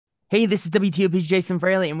Hey, this is WTOP's Jason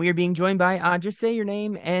Fraley, and we are being joined by just say your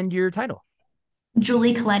name and your title.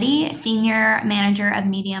 Julie Coletti, Senior Manager of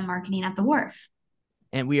Media Marketing at the Wharf.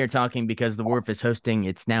 And we are talking because the Wharf is hosting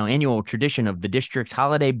its now annual tradition of the district's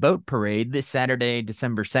holiday boat parade this Saturday,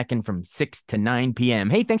 December 2nd from 6 to 9 p.m.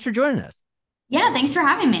 Hey, thanks for joining us. Yeah, thanks for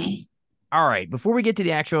having me. All right, before we get to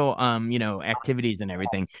the actual activities and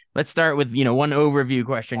everything, let's start with, one overview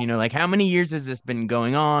question, like how many years has this been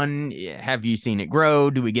going on? Have you seen it grow?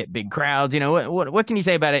 Do we get big crowds? What can you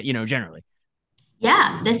say about it, generally?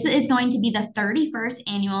 Yeah, this is going to be the 31st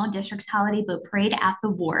annual District's Holiday Boat Parade at the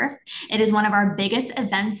Wharf. It is one of our biggest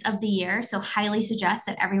events of the year, so highly suggest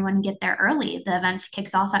that everyone get there early. The event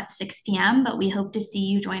kicks off at 6 p.m., but we hope to see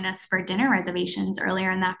you join us for dinner reservations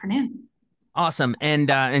earlier in the afternoon. Awesome.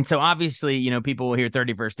 And so obviously, people will hear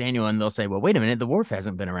 31st annual and they'll say, well, wait a minute, the Wharf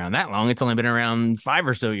hasn't been around that long. It's only been around 5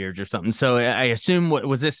 or so years or something. So I assume what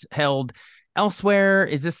was this held elsewhere?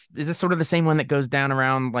 Is this sort of the same one that goes down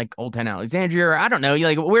around like Old Town Alexandria? Or I don't know.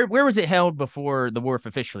 Like where was it held before the Wharf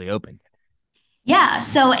officially opened? Yeah,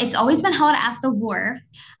 so it's always been held at the Wharf.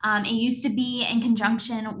 It used to be in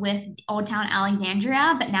conjunction with Old Town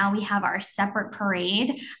Alexandria, but now we have our separate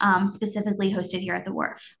parade specifically hosted here at the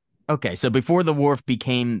Wharf. Okay, so before the Wharf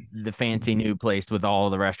became the fancy new place with all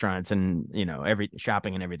the restaurants and every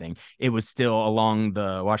shopping and everything, it was still along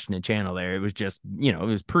the Washington Channel there. It was just it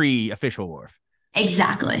was pre-official Wharf.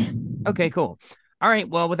 Exactly. Okay, cool. All right.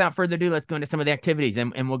 Well, without further ado, let's go into some of the activities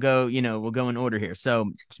and we'll go in order here. So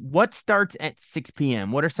what starts at 6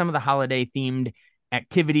 p.m.? What are some of the holiday themed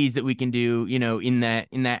activities that we can do, in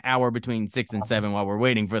that hour between 6 and 7 while we're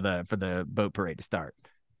waiting for the boat parade to start?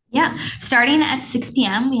 Yeah, starting at 6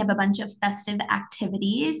 p.m., we have a bunch of festive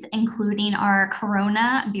activities, including our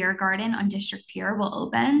Corona Beer Garden on District Pier will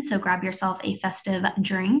open. So grab yourself a festive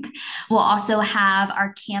drink. We'll also have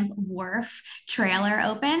our Camp Wharf trailer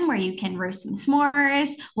open where you can roast some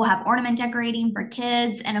s'mores. We'll have ornament decorating for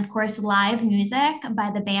kids, and of course, live music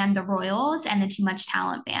by the band The Royals and the Too Much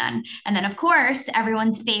Talent Band. And then, of course,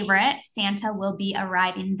 everyone's favorite, Santa will be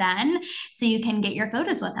arriving then, so you can get your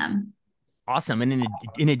photos with him. Awesome. And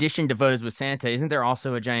in addition to photos with Santa, isn't there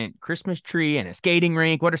also a giant Christmas tree and a skating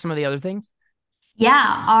rink? What are some of the other things?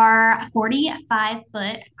 Yeah, our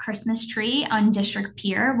 45-foot Christmas tree on District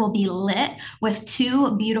Pier will be lit with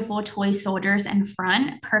two beautiful toy soldiers in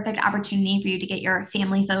front. Perfect opportunity for you to get your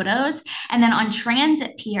family photos. And then on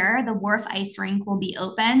Transit Pier, the Wharf Ice Rink will be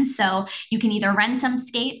open. So you can either rent some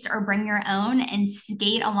skates or bring your own and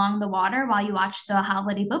skate along the water while you watch the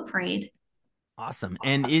holiday boat parade. Awesome.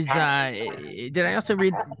 And did I also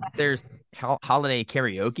read there's holiday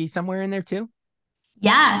karaoke somewhere in there too?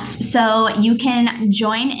 Yes, so you can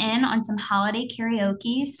join in on some holiday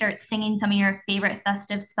karaoke, start singing some of your favorite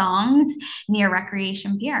festive songs near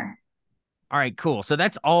Recreation Pier. All right, cool. So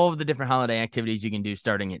that's all of the different holiday activities you can do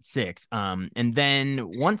starting at 6. And then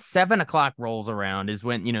once 7 o'clock rolls around is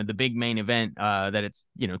when, the big main event that it's,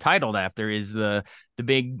 titled after is the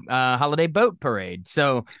big holiday boat parade.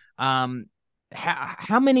 So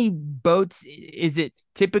how many boats is it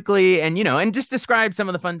typically? And just describe some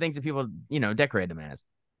of the fun things that people, decorate them as.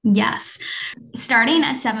 Yes. Starting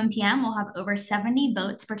at 7 p.m., we'll have over 70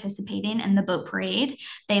 boats participating in the boat parade.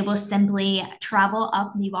 They will simply travel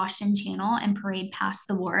up the Washington Channel and parade past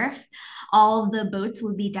the wharf. All of the boats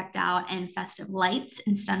will be decked out in festive lights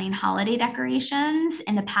and stunning holiday decorations.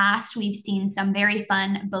 In the past, we've seen some very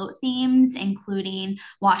fun boat themes, including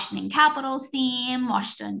Washington Capitals theme,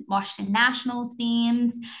 Washington Nationals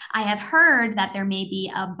themes. I have heard that there may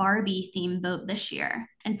be a Barbie themed boat this year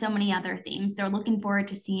and so many other themes. So looking forward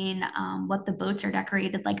to seeing what the boats are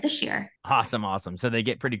decorated like this year. Awesome, awesome. So they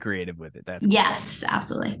get pretty creative with it. That's cool. Yes,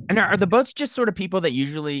 absolutely. And are the boats just sort of people that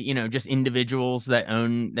usually, just individuals that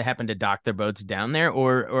happen to dock their boats down there,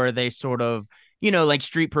 or are they sort of, like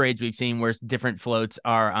street parades we've seen where different floats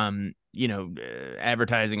are,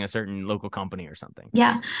 advertising a certain local company or something?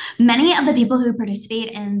 Yeah, many of the people who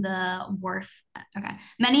participate in the wharf, okay,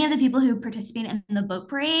 many of the people who participate in the boat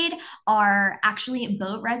parade are actually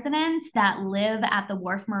boat residents that live at the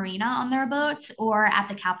Wharf Marina on their boats or at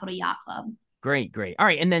the Capitol Yacht Club. Great, great. All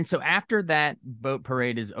right, and then so after that boat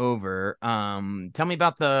parade is over, tell me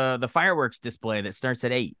about the fireworks display that starts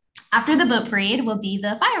at 8. After the boat parade will be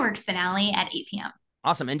the fireworks finale at 8 p.m.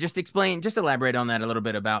 Awesome. And just elaborate on that a little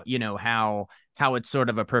bit about, how it's sort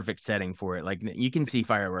of a perfect setting for it. Like you can see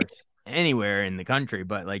fireworks anywhere in the country,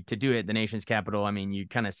 but like to do it at the nation's capital, I mean, you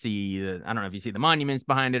kind of see I don't know if you see the monuments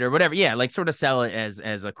behind it or whatever. Yeah, like sort of sell it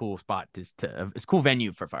as a cool spot to a cool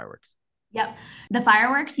venue for fireworks. Yep. The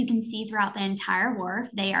fireworks you can see throughout the entire wharf.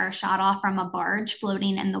 They are shot off from a barge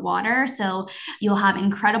floating in the water. So you'll have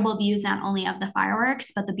incredible views not only of the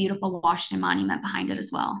fireworks, but the beautiful Washington Monument behind it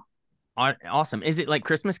as well. Awesome. Is it like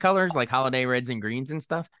Christmas colors, like holiday reds and greens and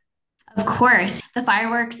stuff? Of course, the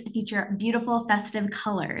fireworks feature beautiful festive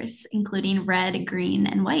colors, including red, green,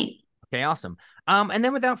 and white. Okay, awesome. And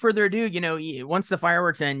then without further ado, once the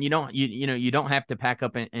fireworks end, you don't have to pack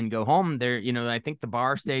up and go home. There, I think the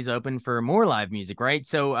bar stays open for more live music, right?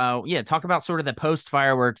 So, yeah, talk about sort of the post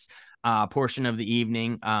fireworks portion of the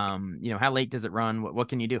evening. How late does it run? What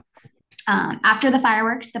can you do? After the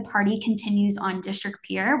fireworks, the party continues on District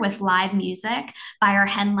Pier with live music by our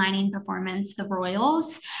headlining performance, the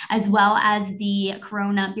Royals, as well as the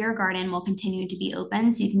Corona Beer Garden will continue to be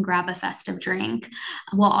open so you can grab a festive drink.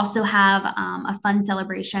 We'll also have a fun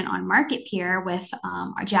celebration on Market Pier with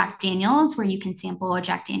our Jack Daniels, where you can sample a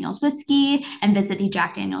Jack Daniels whiskey and visit the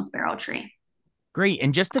Jack Daniels Barrel Tree. Great.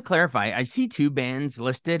 And just to clarify, I see two bands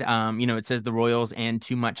listed. It says the Royals and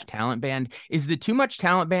Too Much Talent Band. Is the Too Much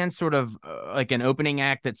Talent Band sort of like an opening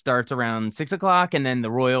act that starts around 6 o'clock, and then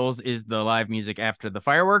the Royals is the live music after the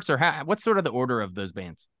fireworks, or what's sort of the order of those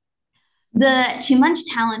bands? The Too Much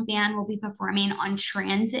Talent Band will be performing on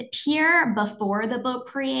Transit Pier before the boat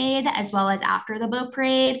parade, as well as after the boat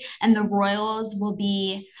parade. And the Royals will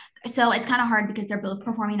be, so it's kind of hard because they're both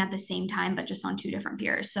performing at the same time, but just on two different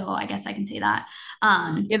piers. So I guess I can say that.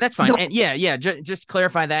 Yeah, that's fine. The, And yeah, just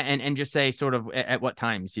clarify that and just say sort of at what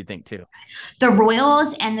times you think too. the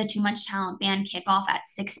Royals and the Too Much Talent Band kick off at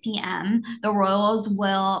 6 p.m. The Royals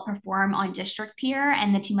will perform on District Pier,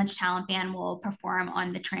 and the Too Much Talent Band will perform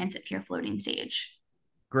on the Transit Pier floating stage.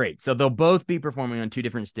 Great. So they'll both be performing on two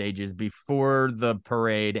different stages before the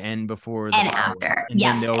parade and before the And fireworks, after. and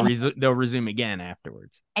then Yep, they'll resume again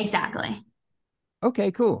afterwards. exactly.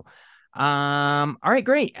 Okay, cool. All right,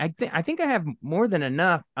 great. I think I have more than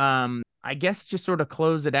enough. I guess just sort of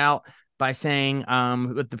close it out by saying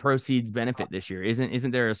what the proceeds benefit this year.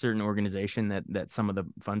 Isn't there a certain organization that some of the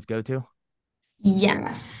funds go to?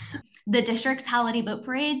 Yes. The district's holiday boat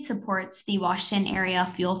parade supports the Washington Area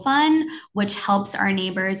Fuel Fund, which helps our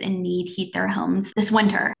neighbors in need heat their homes this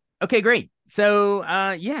winter. Okay, great. So,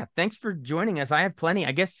 yeah, thanks for joining us. I have plenty.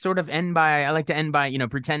 I guess sort of I like to end by,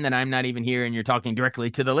 pretend that I'm not even here and you're talking directly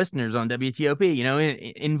to the listeners on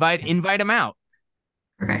WTOP, invite them out.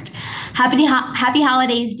 Perfect. Happy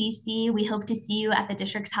holidays, DC. We hope to see you at the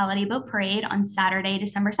district's holiday boat parade on Saturday,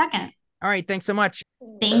 December 2nd. All right, thanks so much.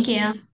 Thank you.